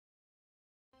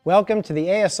Welcome to the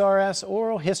ASRS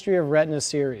Oral History of Retina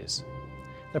series.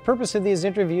 The purpose of these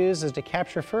interviews is to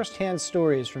capture first-hand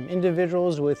stories from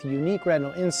individuals with unique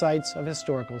retinal insights of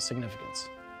historical significance.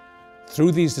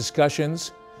 Through these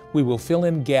discussions, we will fill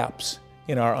in gaps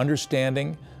in our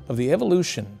understanding of the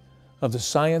evolution of the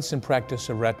science and practice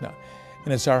of retina.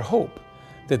 And it's our hope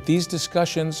that these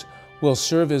discussions will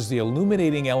serve as the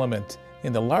illuminating element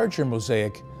in the larger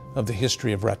mosaic of the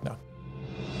history of retina.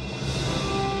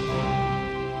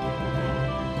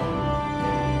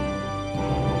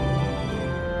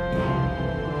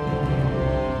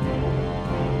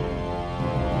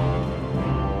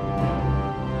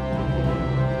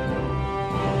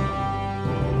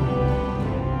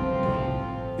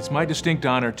 It's my distinct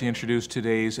honor to introduce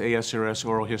today's ASRS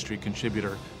Oral History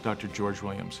contributor, Dr. George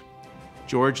Williams.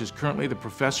 George is currently the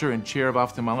professor and chair of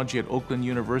ophthalmology at Oakland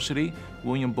University,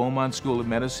 William Beaumont School of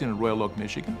Medicine in Royal Oak,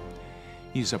 Michigan.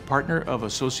 He's a partner of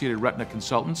Associated Retina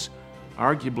Consultants,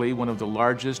 arguably one of the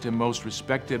largest and most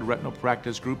respected retinal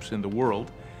practice groups in the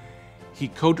world. He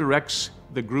co-directs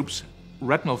the group's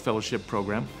Retinal Fellowship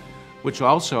program, which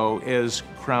also is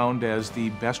crowned as the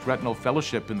best retinal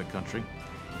fellowship in the country.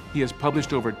 He has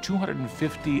published over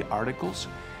 250 articles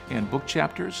and book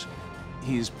chapters.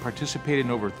 He's participated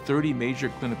in over 30 major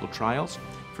clinical trials.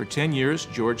 For 10 years,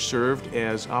 George served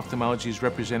as ophthalmology's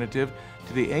representative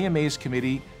to the AMA's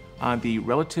Committee on the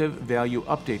Relative Value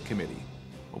Update Committee,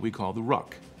 what we call the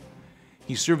RUC.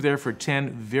 He served there for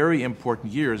 10 very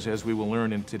important years, as we will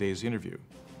learn in today's interview.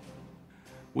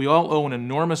 We all owe an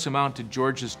enormous amount to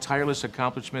George's tireless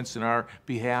accomplishments in our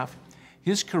behalf.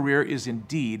 His career is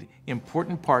indeed an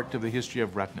important part of the history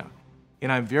of retina,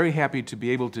 and I'm very happy to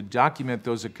be able to document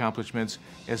those accomplishments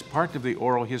as part of the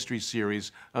oral history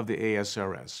series of the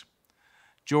ASRS.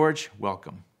 George,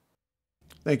 welcome.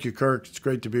 Thank you, Kirk. It's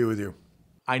great to be with you.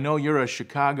 I know you're a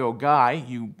Chicago guy.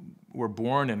 You were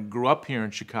born and grew up here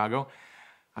in Chicago.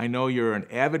 I know you're an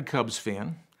avid Cubs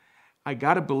fan. I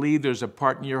gotta believe there's a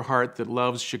part in your heart that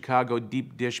loves Chicago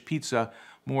deep dish pizza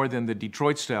more than the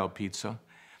Detroit-style pizza.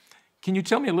 Can you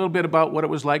tell me a little bit about what it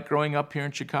was like growing up here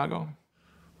in Chicago?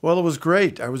 Well, it was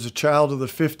great. I was a child of the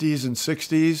 50s and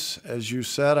 60s. As you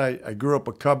said, I grew up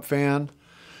a Cub fan.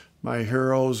 My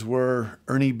heroes were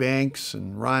Ernie Banks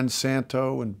and Ron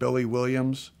Santo and Billy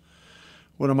Williams.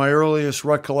 One of my earliest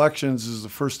recollections is the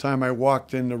first time I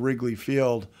walked into Wrigley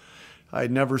Field.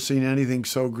 I'd never seen anything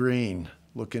so green,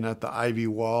 looking at the ivy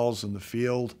walls and the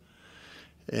field.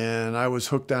 And I was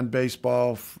hooked on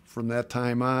baseball from that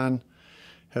time on.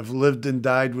 Have lived and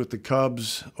died with the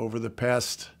Cubs over the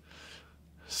past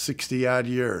 60-odd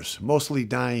years, mostly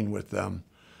dying with them,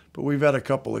 but we've had a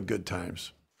couple of good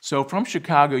times. So from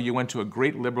Chicago, you went to a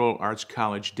great liberal arts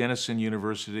college, Denison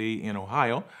University in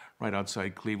Ohio, right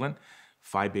outside Cleveland,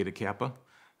 Phi Beta Kappa.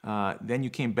 Then you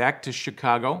came back to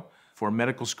Chicago for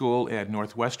medical school at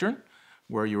Northwestern,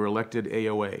 where you were elected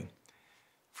AOA.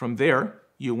 From there,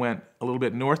 you went a little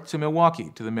bit north to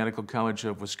Milwaukee, to the Medical College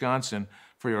of Wisconsin,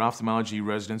 for your ophthalmology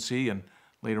residency and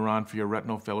later on for your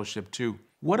retinal fellowship too.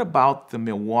 What about the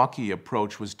Milwaukee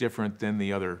approach was different than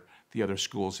the other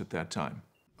schools at that time?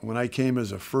 When I came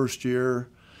as a first year,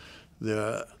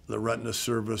 the retina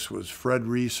service was Fred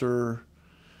Reeser,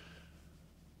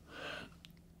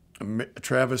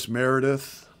 Travis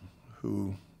Meredith,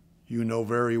 who you know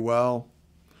very well,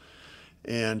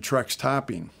 and Trex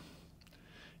Topping.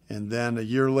 And then a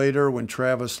year later, when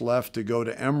Travis left to go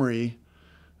to Emory,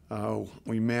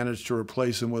 we managed to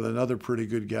replace him with another pretty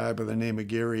good guy by the name of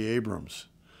Aaberg-Abrams.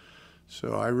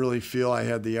 So I really feel I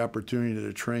had the opportunity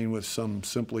to train with some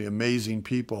simply amazing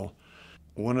people.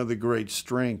 One of the great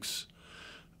strengths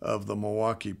of the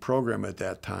Milwaukee program at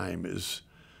that time is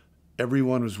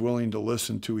everyone was willing to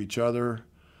listen to each other,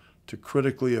 to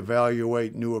critically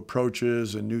evaluate new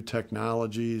approaches and new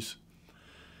technologies.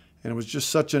 And it was just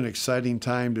such an exciting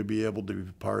time to be able to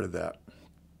be part of that.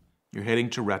 You're heading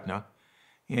to Retina,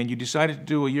 and you decided to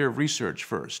do a year of research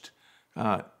first.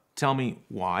 Tell me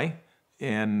why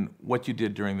and what you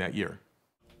did during that year.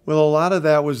 Well, a lot of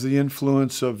that was the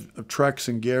influence of Trex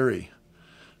and Gary.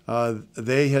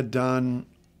 They had done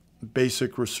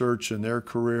basic research in their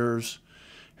careers,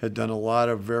 had done a lot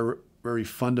of very, very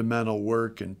fundamental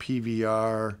work in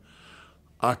PVR,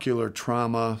 ocular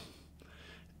trauma,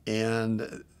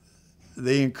 and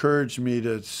they encouraged me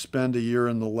to spend a year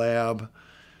in the lab,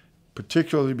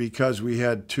 particularly because we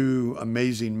had two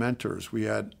amazing mentors. We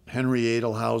had Henry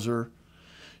Edelhauser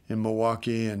in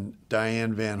Milwaukee and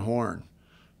Diane Van Horn,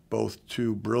 both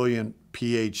two brilliant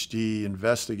PhD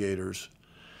investigators.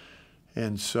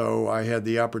 And so I had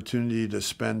the opportunity to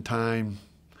spend time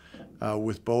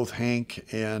with both Hank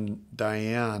and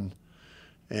Diane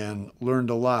and learned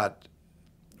a lot.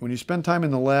 when you spend time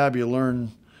in the lab, you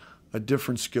learn a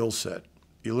different skill set.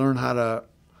 You learn how to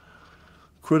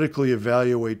critically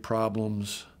evaluate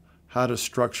problems, how to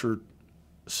structure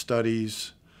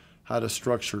studies, how to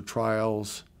structure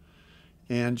trials,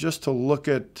 and just to look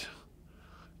at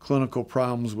clinical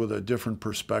problems with a different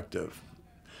perspective.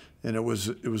 And it was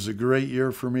a great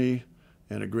year for me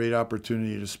and a great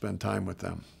opportunity to spend time with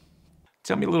them.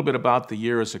 Tell me a little bit about the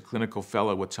year as a clinical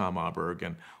fellow with Tom Aaberg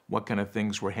and what kind of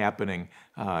things were happening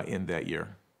in that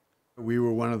year. We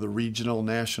were one of the regional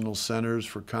national centers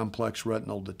for complex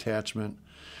retinal detachment,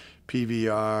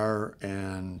 PVR,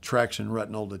 and traction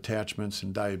retinal detachments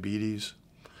in diabetes.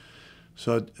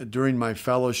 So during my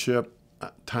fellowship,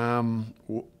 Tom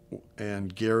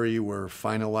and Gary were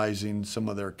finalizing some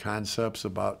of their concepts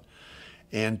about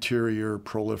anterior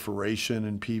proliferation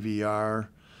in PVR,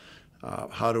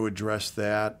 how to address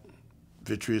that,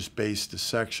 vitreous-based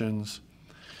dissections.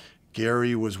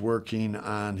 Gary was working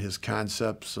on his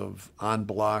concepts of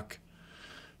en-bloc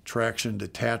traction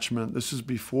detachment. This is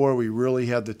before we really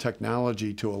had the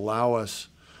technology to allow us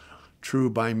true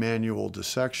bimanual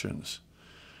dissections.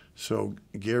 So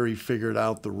Gary figured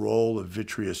out the role of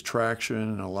vitreous traction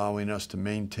and allowing us to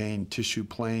maintain tissue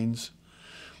planes,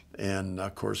 and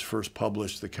of course first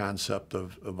published the concept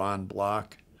of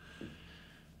en-bloc.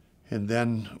 And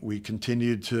then we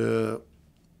continued to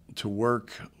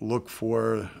look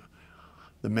for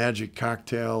the magic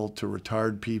cocktail to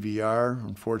retard PVR.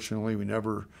 Unfortunately, we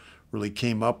never really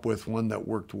came up with one that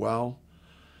worked well,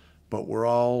 but we're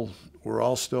all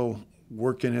still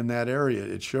working in that area.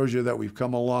 It shows you that we've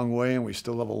come a long way and we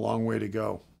still have a long way to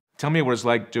go. Tell me what it's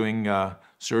like doing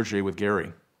surgery with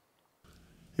Gary.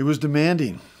 It was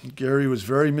demanding. Gary was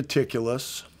very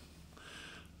meticulous.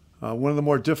 One of the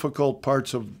more difficult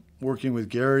parts of working with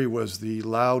Gary was the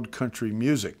loud country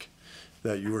music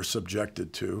that you were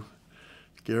subjected to.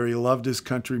 Gary loved his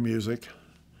country music.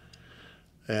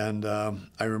 And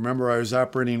I remember I was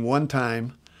operating one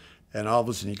time, and all of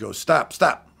a sudden he goes, "Stop,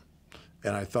 stop."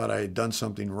 And I thought I had done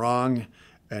something wrong,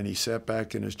 and he sat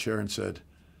back in his chair and said,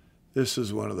 "This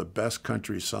is one of the best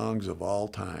country songs of all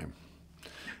time."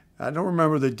 I don't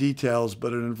remember the details,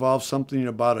 but it involved something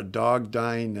about a dog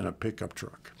dying in a pickup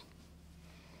truck.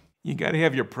 You got to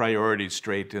have your priorities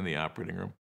straight in the operating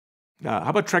room. How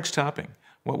about Trex Topping?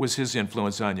 What was his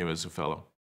influence on you as a fellow?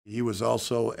 He was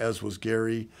also, as was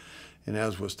Gary, and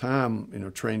as was Tom,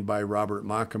 trained by Robert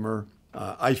Mockemer.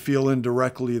 I feel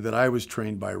indirectly that I was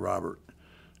trained by Robert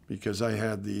because I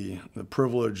had the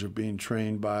privilege of being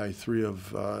trained by three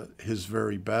of his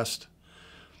very best.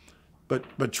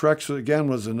 But Trex, again,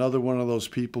 was another one of those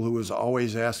people who was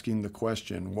always asking the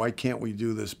question, why can't we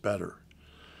do this better?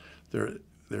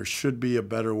 There should be a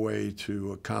better way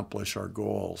to accomplish our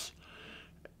goals.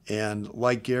 And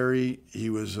like Gary, he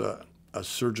was a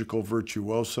surgical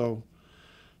virtuoso.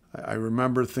 I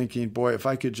remember thinking, boy, if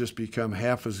I could just become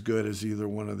half as good as either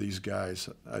one of these guys,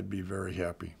 I'd be very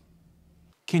happy.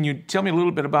 Can you tell me a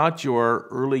little bit about your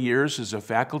early years as a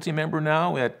faculty member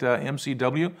now at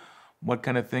MCW? What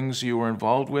kind of things you were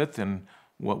involved with, and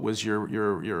what was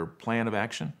your plan of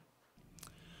action?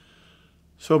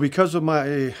 So because of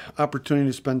my opportunity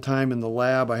to spend time in the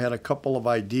lab, I had a couple of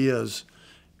ideas.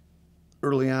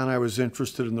 Early on, I was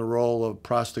interested in the role of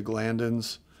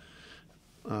prostaglandins,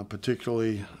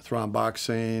 particularly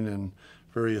thromboxane and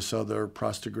various other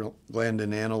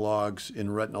prostaglandin analogs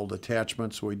in retinal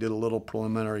detachment, so we did a little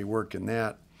preliminary work in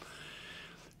that.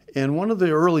 And one of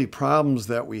the early problems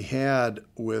that we had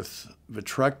with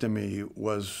vitrectomy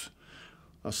was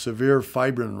a severe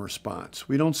fibrin response.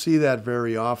 We don't see that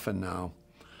very often now.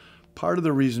 Part of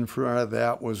the reason for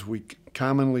that was we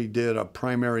commonly did a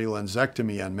primary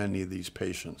lensectomy on many of these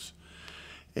patients.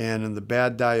 And in the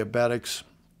bad diabetics,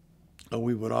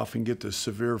 we would often get this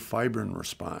severe fibrin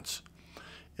response.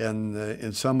 And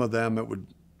in some of them, it would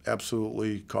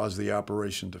absolutely cause the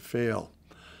operation to fail.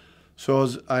 So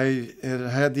as I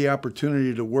had the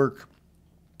opportunity to work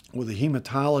with a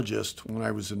hematologist when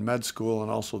I was in med school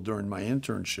and also during my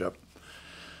internship,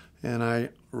 and I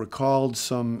recalled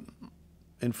some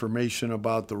information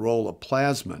about the role of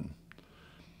plasmin.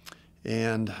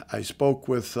 And I spoke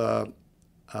with a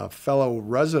fellow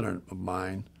resident of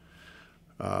mine,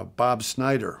 Bob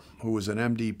Snyder, who was an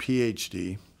MD,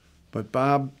 PhD. But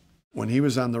Bob, when he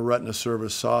was on the retina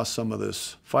service, saw some of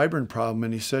this fibrin problem,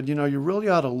 and he said, you really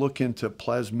ought to look into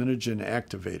plasminogen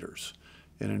activators.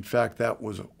 And in fact, that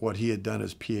was what he had done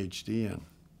his PhD in.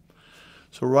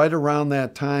 So right around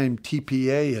that time,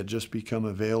 TPA had just become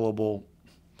available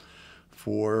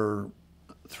for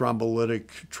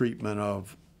thrombolytic treatment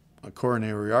of a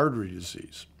coronary artery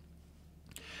disease.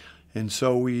 And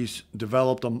so we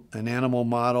developed an animal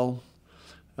model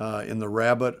in the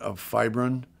rabbit of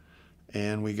fibrin,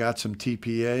 and we got some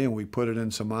TPA and we put it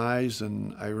in some eyes,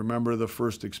 and I remember the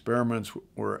first experiments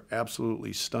were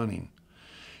absolutely stunning.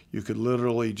 You could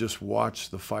literally just watch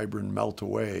the fibrin melt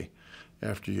away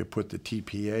after you put the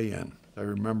TPA in. I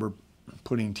remember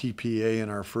putting TPA in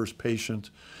our first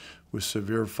patient with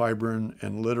severe fibrin,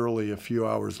 and literally a few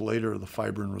hours later the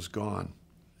fibrin was gone.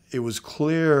 It was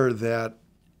clear that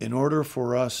in order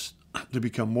for us to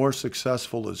become more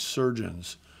successful as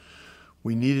surgeons,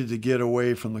 we needed to get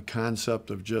away from the concept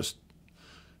of just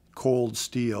cold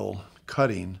steel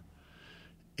cutting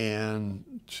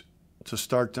and to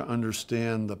start to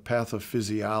understand the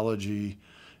pathophysiology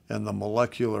and the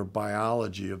molecular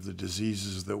biology of the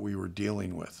diseases that we were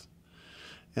dealing with.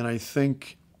 And I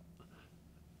think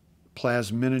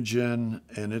plasminogen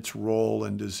and its role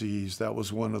in disease, that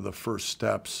was one of the first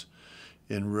steps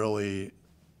in really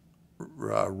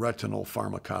retinal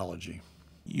pharmacology.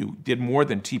 You did more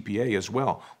than TPA as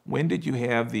well. When did you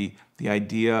have the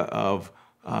idea of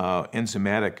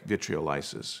enzymatic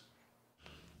vitreolysis?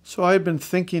 So I had been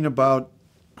thinking about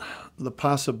the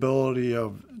possibility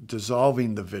of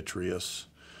dissolving the vitreous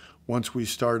once we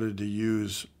started to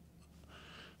use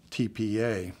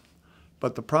TPA.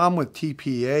 But the problem with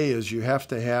TPA is you have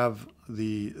to have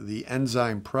the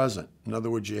enzyme present. In other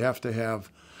words, you have to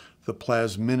have the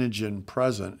plasminogen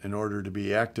present in order to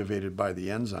be activated by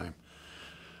the enzyme.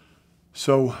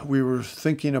 So we were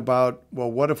thinking about,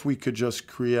 well, what if we could just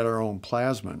create our own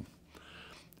plasmid?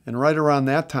 And right around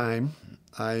that time,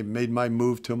 I made my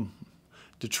move to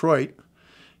Detroit,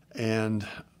 and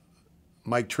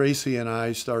Mike Tracy and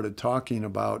I started talking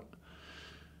about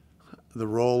the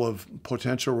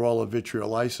potential role of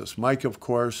vitreolysis. Mike, of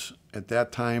course, at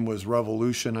that time was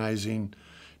revolutionizing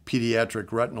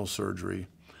pediatric retinal surgery.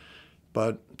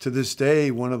 But to this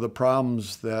day, one of the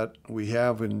problems that we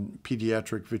have in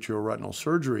pediatric vitreoretinal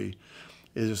surgery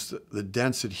is the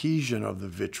dense adhesion of the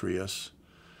vitreous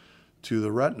to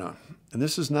the retina. And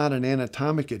this is not an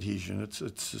anatomic adhesion, it's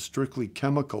a strictly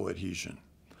chemical adhesion.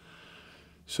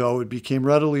 So it became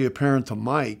readily apparent to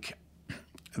Mike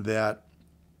that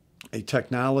a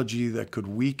technology that could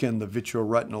weaken the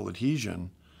vitreoretinal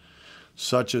adhesion,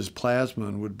 such as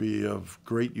plasmid, would be of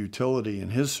great utility in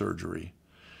his surgery.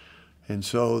 And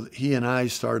so he and I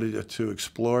started to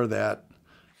explore that.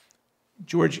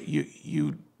 George,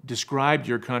 you described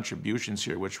your contributions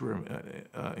here, which were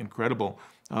incredible,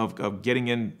 of getting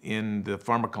in the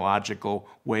pharmacological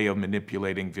way of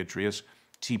manipulating vitreous,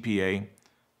 TPA,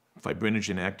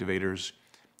 fibrinogen activators.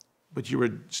 But you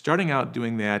were starting out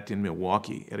doing that in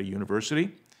Milwaukee at a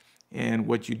university, and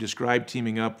what you described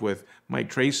teaming up with Mike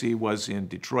Tracy was in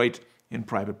Detroit in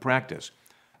private practice.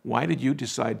 Why did you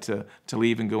decide to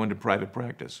leave and go into private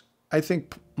practice? I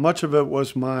think much of it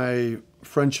was my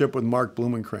friendship with Mark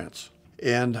Blumenkrantz.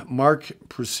 And Mark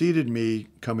preceded me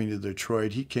coming to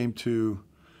Detroit. He came to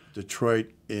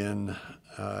Detroit in,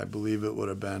 I believe it would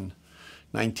have been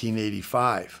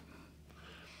 1985.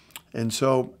 And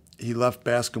so he left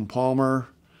Bascom Palmer,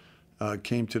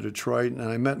 came to Detroit, and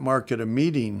I met Mark at a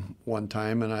meeting one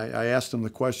time, and I asked him the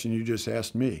question you just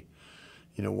asked me.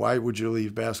 You know, why would you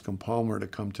leave Bascom Palmer to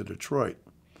come to Detroit?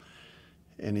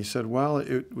 And he said, well,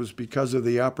 it was because of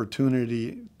the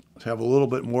opportunity to have a little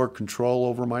bit more control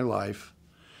over my life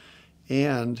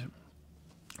and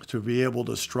to be able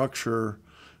to structure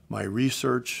my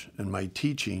research and my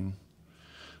teaching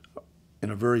in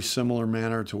a very similar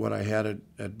manner to what I had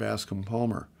at Bascom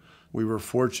Palmer. We were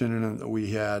fortunate in that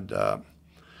we had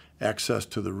access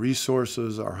to the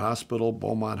resources. Our hospital,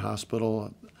 Beaumont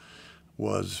Hospital,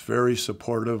 was very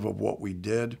supportive of what we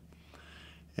did.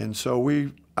 And so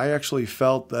I actually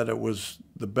felt that it was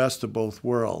the best of both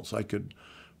worlds. I could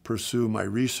pursue my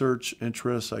research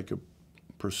interests, I could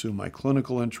pursue my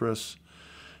clinical interests,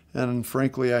 and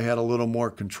frankly, I had a little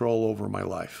more control over my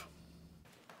life.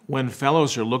 When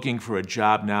fellows are looking for a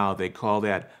job now, they call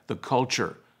that the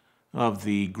culture of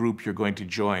the group you're going to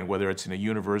join, whether it's in a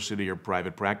university or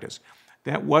private practice.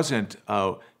 That wasn't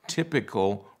a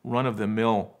typical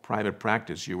run-of-the-mill private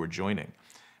practice you were joining.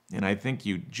 And I think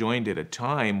you joined at a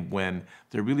time when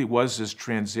there really was this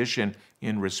transition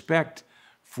in respect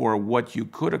for what you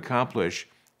could accomplish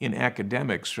in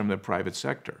academics from the private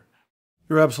sector.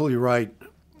 You're absolutely right.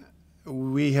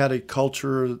 We had a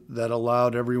culture that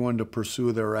allowed everyone to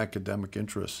pursue their academic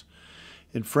interests.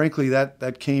 And frankly,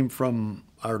 that came from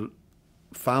our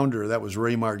founder, that was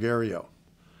Ray Margario.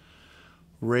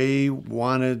 Ray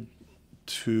wanted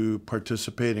to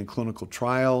participate in clinical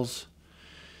trials.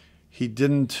 He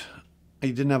didn't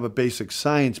have a basic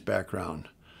science background,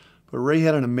 but Ray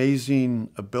had an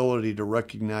amazing ability to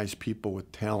recognize people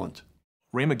with talent.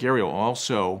 Ray Margario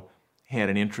also had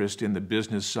an interest in the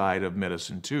business side of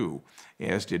medicine too,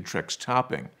 as did Trex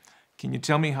Topping. Can you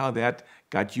tell me how that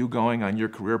got you going on your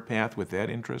career path with that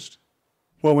interest?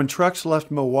 Well, when Trex left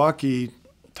Milwaukee,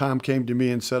 Tom came to me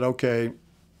and said, okay,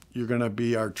 you're going to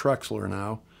be our Trexler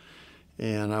now,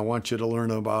 and I want you to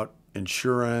learn about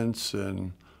insurance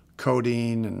and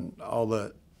coding and all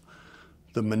the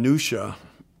minutia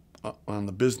on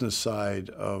the business side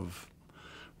of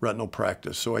retinal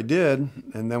practice. So I did,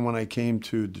 and then when I came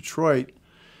to Detroit,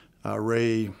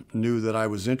 Ray knew that I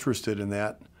was interested in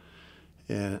that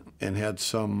and had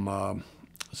some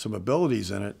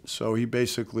abilities in it. So he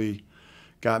basically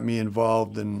got me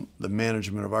involved in the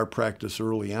management of our practice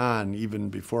early on. Even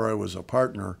before I was a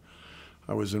partner,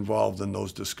 I was involved in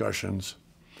those discussions.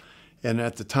 And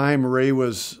at the time, Ray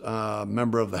was a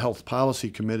member of the Health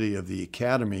Policy Committee of the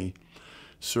Academy,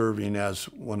 serving as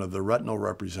one of the retinal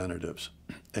representatives.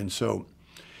 And so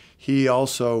he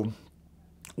also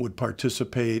would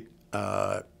participate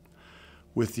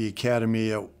with the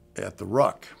Academy at the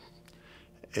RUC.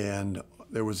 And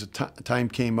there was a time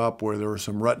came up where there were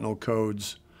some retinal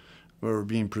codes that were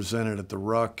being presented at the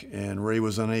RUC, and Ray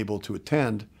was unable to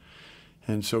attend.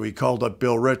 And so he called up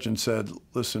Bill Rich and said,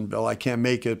 listen, Bill, I can't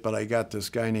make it, but I got this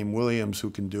guy named Williams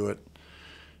who can do it.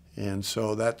 And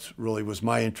so that really was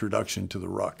my introduction to the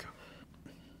RUC.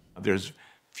 There's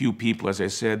few people, as I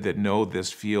said, that know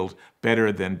this field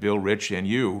better than Bill Rich and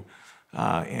you,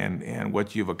 and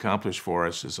what you've accomplished for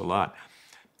us is a lot.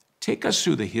 Take us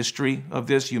through the history of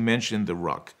this. You mentioned the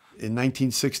RUC. In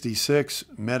 1966,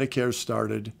 Medicare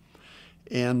started,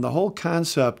 and the whole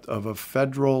concept of a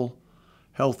federal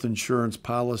health insurance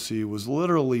policy was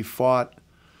literally fought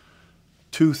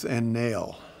tooth and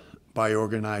nail by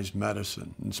organized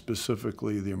medicine, and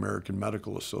specifically the American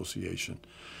Medical Association.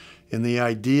 And the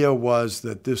idea was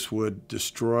that this would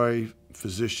destroy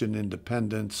physician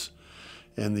independence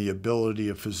and the ability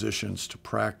of physicians to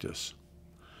practice.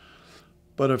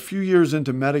 But a few years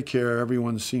into Medicare,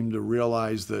 everyone seemed to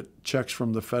realize that checks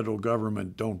from the federal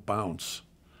government don't bounce.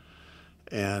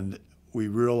 And we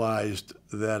realized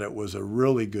that it was a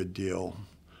really good deal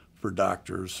for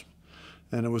doctors.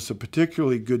 And it was a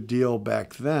particularly good deal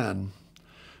back then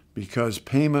because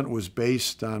payment was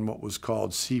based on what was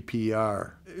called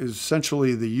CPR. It was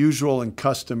essentially the usual and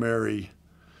customary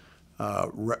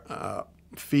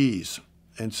fees.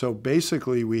 And so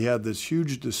basically we had this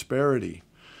huge disparity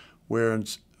where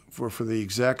for the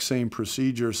exact same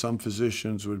procedure, some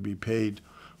physicians would be paid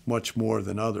much more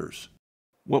than others.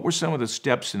 What were some of the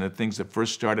steps and the things that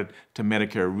first started to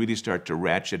Medicare really start to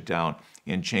ratchet down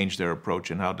and change their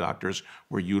approach and how doctors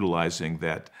were utilizing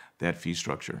that fee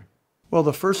structure? Well,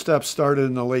 the first step started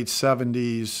in the late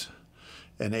 70s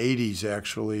and 80s,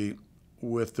 actually,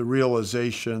 with the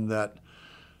realization that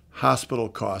hospital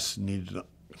costs needed to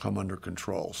come under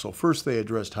control. So first they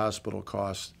addressed hospital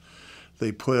costs.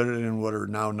 They put it in what are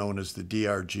now known as the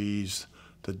DRGs,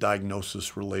 the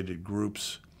diagnosis-related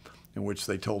groups, in which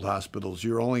they told hospitals,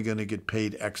 you're only going to get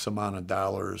paid X amount of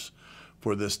dollars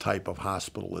for this type of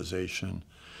hospitalization.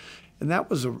 And that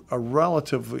was a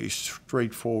relatively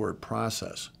straightforward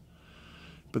process.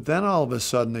 But then all of a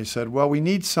sudden they said, well, we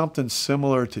need something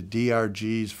similar to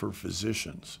DRGs for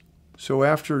physicians. So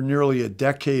after nearly a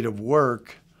decade of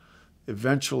work,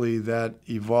 eventually that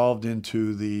evolved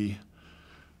into the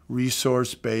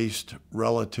resource-based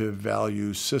relative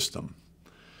value system.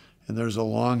 And there's a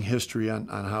long history on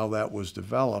how that was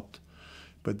developed,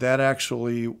 but that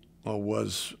actually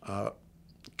was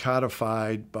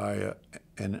codified by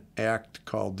an act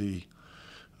called the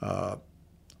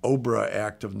OBRA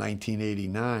Act of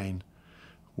 1989,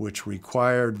 which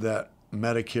required that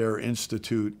Medicare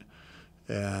institute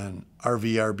an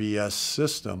RVRBS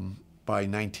system by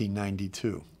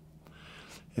 1992.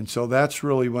 And so that's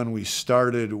really when we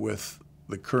started with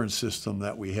the current system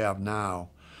that we have now,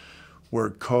 where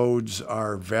codes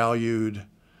are valued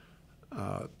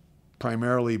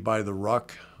primarily by the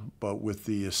RUC, but with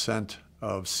the assent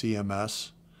of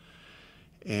CMS.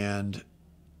 And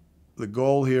the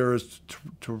goal here is to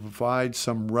provide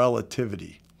some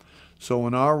relativity. So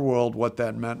in our world, what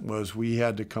that meant was we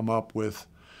had to come up with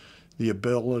the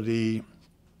ability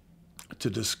to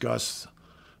discuss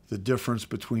the difference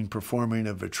between performing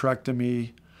a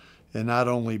vitrectomy and not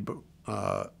only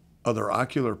other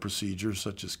ocular procedures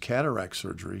such as cataract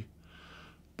surgery,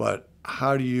 but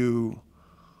how do you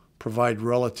provide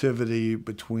relativity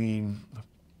between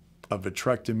a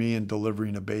vitrectomy and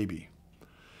delivering a baby?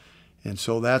 And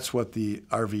so that's what the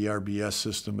RVRBS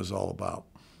system is all about.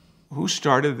 Who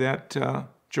started that,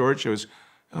 George? It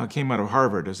came out of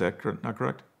Harvard, is that not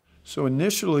correct? So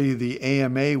initially the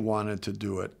AMA wanted to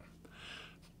do it,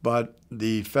 but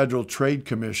the Federal Trade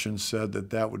Commission said that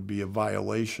that would be a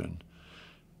violation.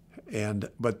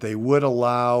 But they would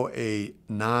allow a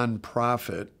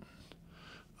nonprofit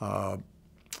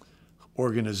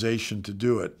organization to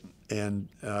do it. And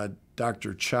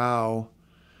Dr. Chow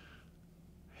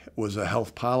was a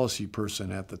health policy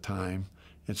person at the time.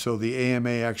 And so the AMA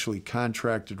actually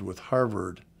contracted with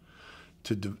Harvard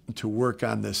to work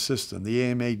on this system. The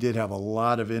AMA did have a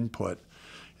lot of input,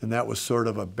 and that was sort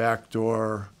of a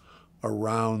backdoor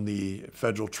around the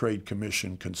Federal Trade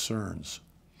Commission concerns.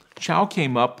 Chow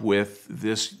came up with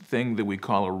this thing that we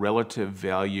call a relative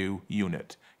value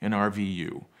unit, an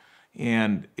RVU.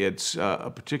 And it's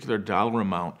a particular dollar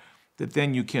amount that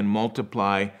then you can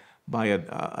multiply by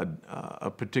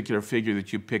a particular figure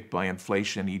that you pick by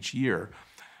inflation each year.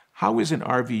 How is an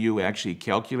RVU actually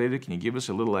calculated? Can you give us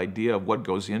a little idea of what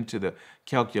goes into the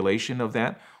calculation of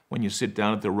that when you sit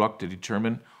down at the RUC to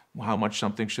determine how much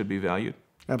something should be valued?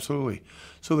 Absolutely.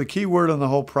 So the key word on the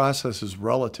whole process is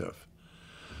relative.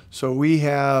 So we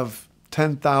have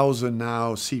 10,000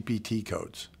 now CPT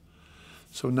codes.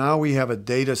 So now we have a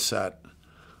data set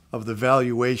of the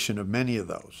valuation of many of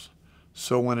those.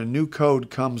 So when a new code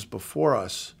comes before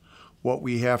us, what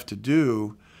we have to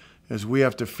do is we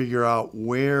have to figure out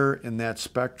where in that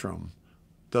spectrum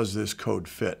does this code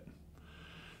fit.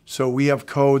 So we have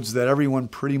codes that everyone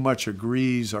pretty much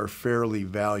agrees are fairly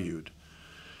valued.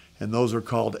 And those are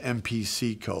called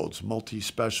MPC codes,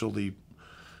 multi-specialty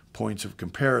points of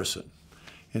comparison.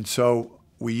 And so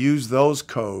we use those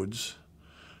codes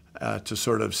to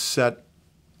sort of set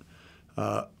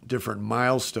different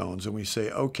milestones, and we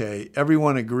say, okay,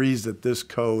 everyone agrees that this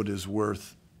code is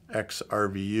worth X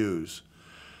RVUs.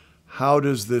 How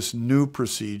does this new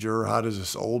procedure, or how does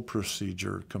this old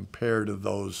procedure compare to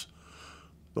those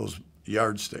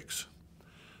yardsticks?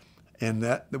 And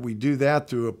that we do that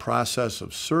through a process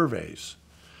of surveys.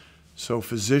 So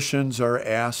physicians are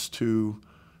asked to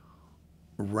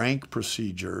rank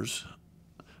procedures,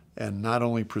 and not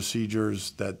only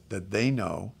procedures that they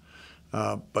know,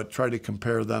 but try to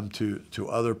compare them to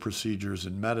other procedures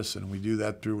in medicine. We do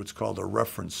that through what's called a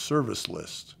reference service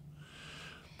list.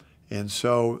 And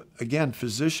so, again,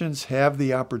 physicians have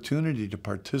the opportunity to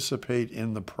participate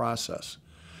in the process.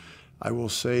 I will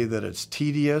say that it's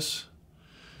tedious,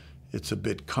 it's a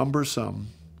bit cumbersome,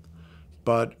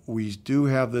 but we do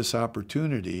have this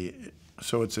opportunity,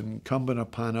 so it's incumbent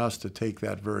upon us to take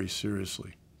that very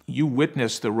seriously. You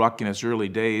witnessed the RUC in its early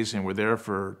days and were there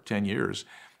for 10 years.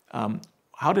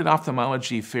 How did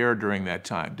ophthalmology fare during that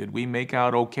time? Did we make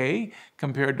out okay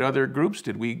compared to other groups?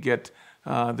 Did we get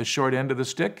the short end of the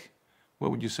stick? What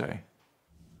would you say?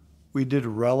 We did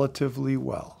relatively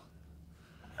well.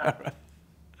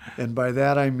 And by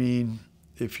that I mean,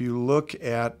 if you look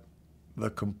at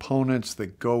the components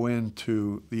that go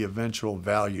into the eventual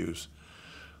values,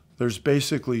 there's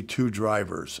basically two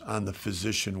drivers on the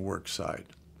physician work side.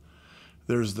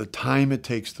 There's the time it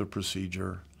takes the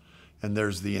procedure, and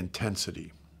there's the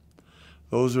intensity.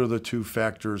 Those are the two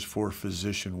factors for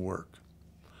physician work.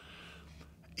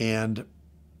 And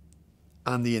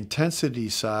on the intensity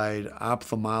side,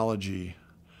 ophthalmology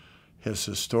has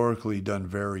historically done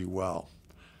very well.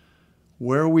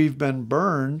 Where we've been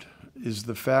burned is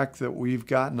the fact that we've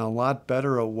gotten a lot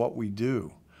better at what we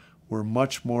do. We're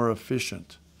much more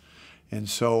efficient. And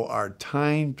so our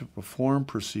time to perform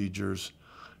procedures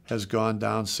has gone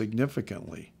down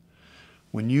significantly.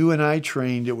 When you and I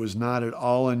trained, it was not at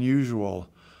all unusual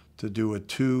to do a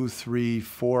 2, 3,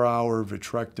 4 hour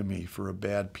vitrectomy for a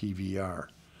bad PVR.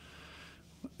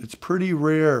 It's pretty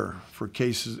rare for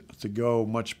cases to go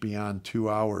much beyond 2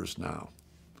 hours now.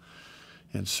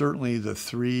 And certainly the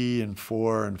 3 and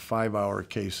 4 and 5 hour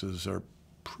cases are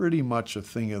pretty much a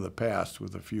thing of the past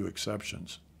with a few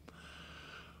exceptions.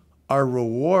 Our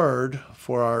reward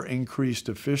for our increased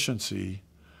efficiency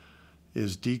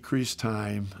is decreased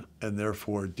time and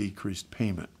therefore decreased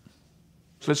payment.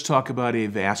 So let's talk about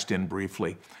Avastin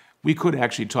briefly. We could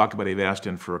actually talk about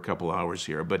Avastin for a couple hours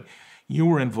here, but you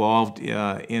were involved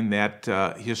in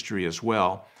that history as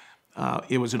well.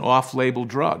 It was an off-label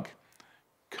drug.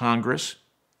 Congress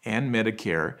and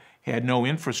Medicare had no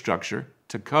infrastructure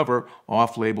to cover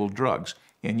off-label drugs,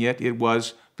 and yet it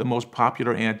was the most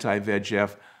popular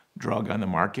anti-VEGF drug on the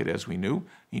market, as we knew.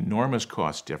 Enormous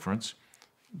cost difference.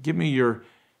 Give me your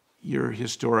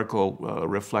historical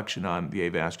reflection on the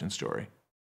Avastin story.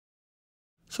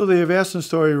 So the Avastin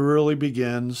story really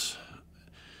begins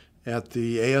at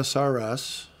the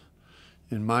ASRS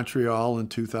in Montreal in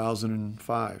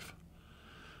 2005.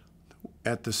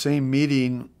 At the same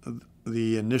meeting,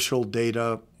 the initial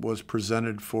data was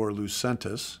presented for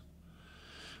Lucentis,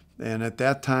 And at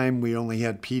that time, we only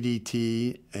had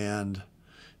PDT and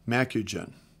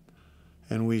Macugen.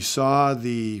 And we saw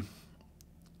the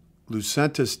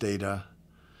Lucentis data,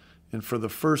 and for the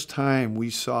first time, we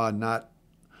saw not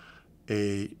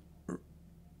a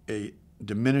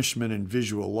diminishment in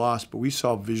visual loss, but we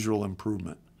saw visual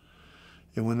improvement.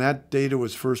 And when that data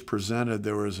was first presented,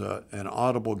 there was an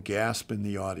audible gasp in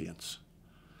the audience.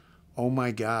 Oh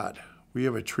my God, we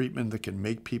have a treatment that can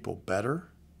make people better?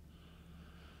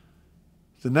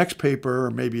 The next paper,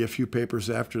 or maybe a few papers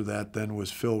after that then,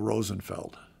 was Phil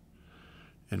Rosenfeld.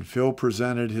 And Phil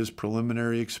presented his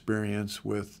preliminary experience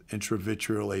with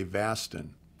intravitreal Avastin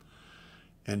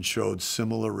and showed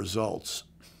similar results.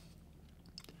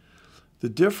 The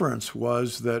difference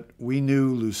was that we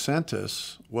knew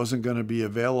Lucentis wasn't going to be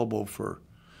available for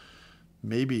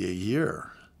maybe a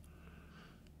year,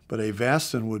 but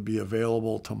Avastin would be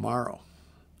available tomorrow.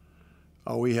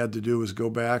 All we had to do was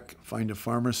go back, find a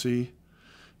pharmacy,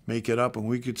 make it up, and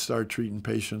we could start treating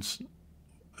patients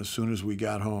as soon as we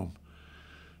got home.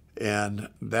 And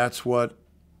that's what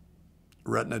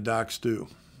retina docs do.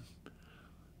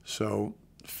 So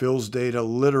Phil's data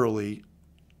literally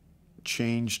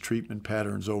changed treatment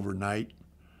patterns overnight,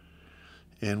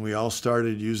 and we all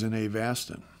started using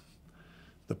Avastin.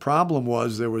 The problem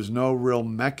was there was no real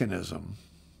mechanism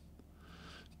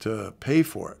to pay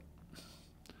for it,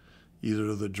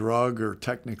 either the drug or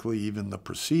technically even the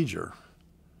procedure.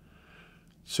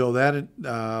 So that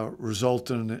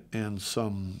resulted in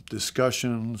some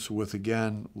discussions with,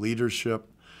 again, leadership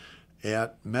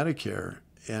at Medicare.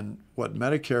 And what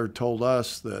Medicare told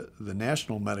us, the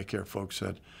national Medicare folks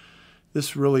said,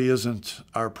 this really isn't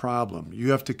our problem.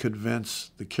 You have to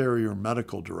convince the carrier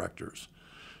medical directors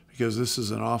because this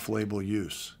is an off-label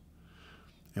use.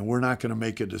 And we're not going to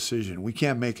make a decision. We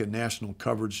can't make a national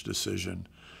coverage decision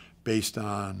based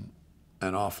on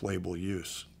an off-label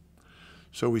use.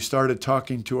 So we started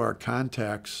talking to our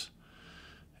contacts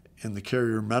in the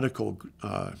carrier medical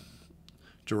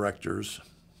directors.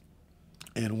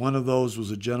 And one of those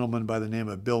was a gentleman by the name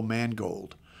of Bill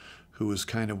Mangold, who was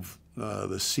kind of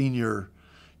the senior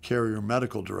carrier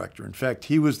medical director. In fact,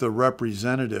 he was the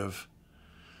representative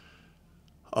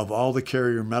of all the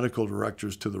carrier medical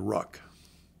directors to the RUC.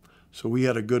 So we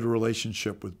had a good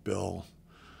relationship with Bill,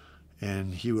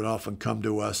 and he would often come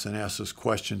to us and ask us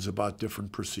questions about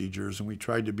different procedures, and we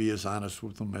tried to be as honest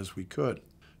with him as we could.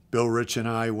 Bill Rich and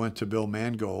I went to Bill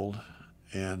Mangold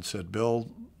and said, Bill,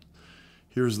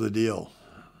 here's the deal.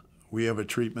 We have a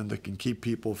treatment that can keep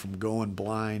people from going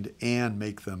blind and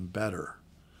make them better.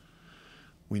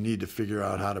 We need to figure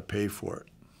out how to pay for it.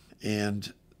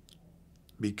 And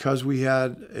because we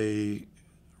had a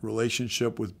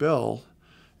relationship with Bill,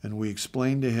 and we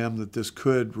explained to him that this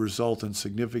could result in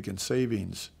significant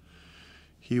savings,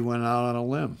 he went out on a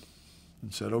limb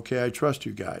and said, okay, I trust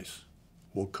you guys.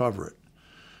 We'll cover it.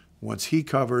 Once he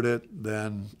covered it,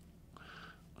 then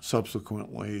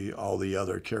subsequently all the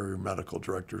other carrier medical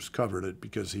directors covered it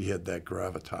because he had that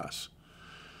gravitas.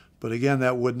 But again,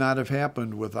 that would not have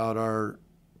happened without our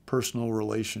personal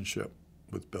relationship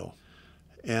with Bill.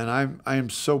 And I am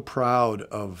so proud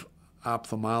of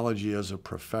ophthalmology as a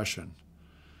profession,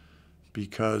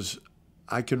 because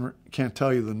I can't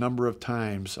tell you the number of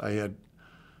times I had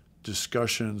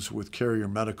discussions with carrier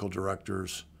medical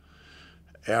directors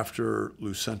after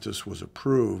Lucentis was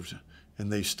approved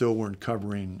and they still weren't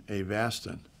covering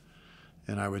Avastin.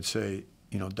 And I would say,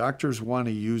 you know, doctors want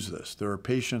to use this. There are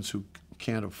patients who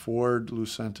can't afford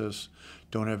Lucentis,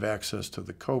 don't have access to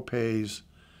the copays,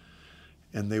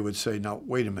 and they would say, now,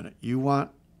 wait a minute, you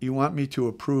want me to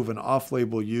approve an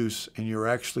off-label use and you're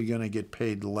actually going to get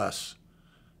paid less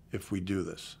if we do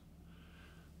this?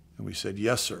 And we said,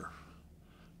 yes, sir.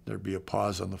 There'd be a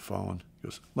pause on the phone. He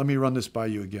goes, let me run this by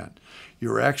you again.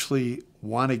 You actually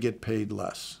want to get paid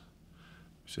less?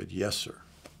 We said, yes, sir.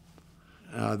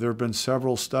 There have been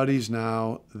several studies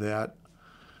now that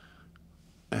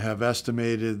have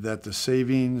estimated that the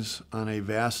savings on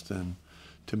Avastin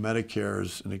to Medicare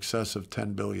is in excess of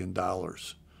 $10 billion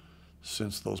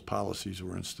since those policies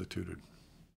were instituted.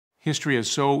 History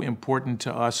is so important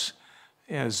to us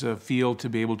as a field to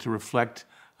be able to reflect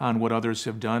on what others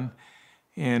have done.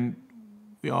 And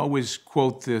we always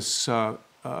quote this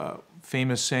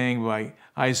famous saying by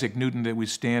Isaac Newton that we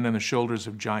stand on the shoulders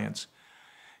of giants.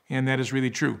 And that is really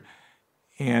true.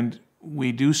 And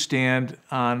we do stand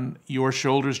on your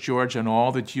shoulders, George, and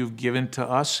all that you've given to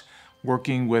us,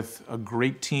 working with a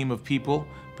great team of people,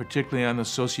 particularly on the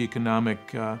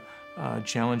socioeconomic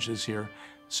challenges here.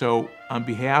 So on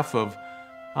behalf of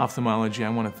ophthalmology, I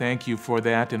want to thank you for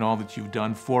that and all that you've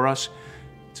done for us.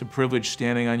 It's a privilege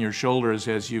standing on your shoulders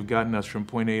as you've gotten us from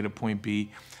point A to point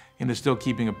B. and is still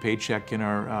keeping a paycheck in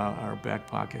our back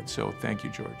pocket. So thank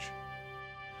you, George.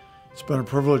 It's been a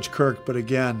privilege, Kirk, but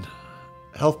again,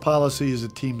 health policy is a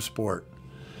team sport.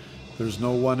 There's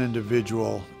no one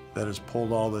individual that has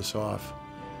pulled all this off.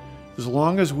 As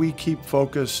long as we keep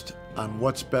focused on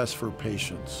what's best for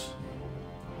patients,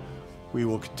 we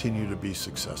will continue to be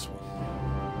successful.